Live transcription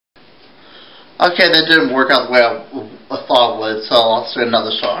Okay, that didn't work out the way I thought it would, so I'll sing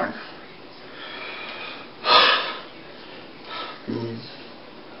another song.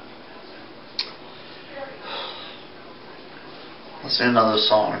 Let's sing another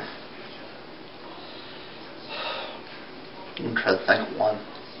song. I'm trying to think of one.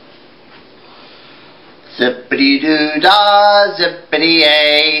 Zippity-doo-dah,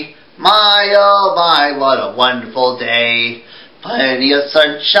 zippity-ay, my oh my, what a wonderful day. Plenty of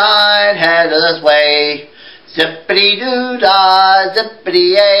sunshine headed this way. Zippity-doo-dah,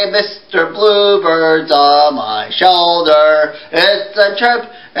 zippity-ay, Mr. Bluebird's on my shoulder. It's a trip,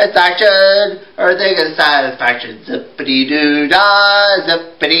 it's action, everything is satisfaction. Zippity-doo-dah,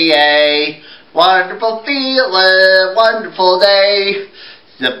 zippity-ay, wonderful feeling, wonderful day.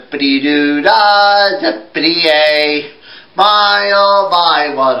 Zippity-doo-dah, zippity-ay, my oh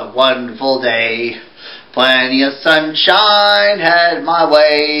my, what a wonderful day. Plenty of sunshine headed my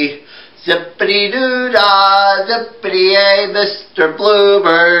way. Zippity-doo-dah, zippity-ay, Mr.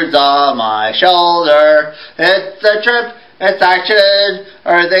 Bluebird's on my shoulder. It's a trip, it's action,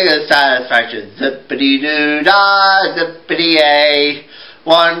 everything is satisfaction. Zippity-doo-dah, zippity-ay,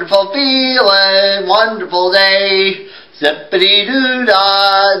 wonderful feeling, wonderful day.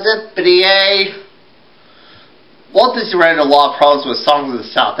 Zippity-doo-dah, zippity-ay. Walt Disney ran into a lot of problems with Songs of the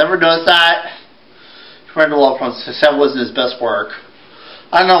South. Ever notice that? He ran into a lot of problems. That wasn't his best work.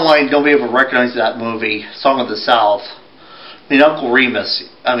 I don't know why nobody ever recognized that movie, Song of the South. I mean, Uncle Remus,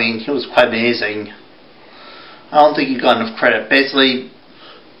 I mean, he was quite amazing. I don't think he got enough credit. Basically,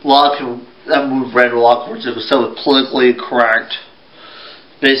 a lot of people, that movie read a lot of words. It was so politically correct.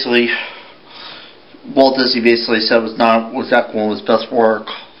 Basically, Walt Disney basically said was not one of his best work.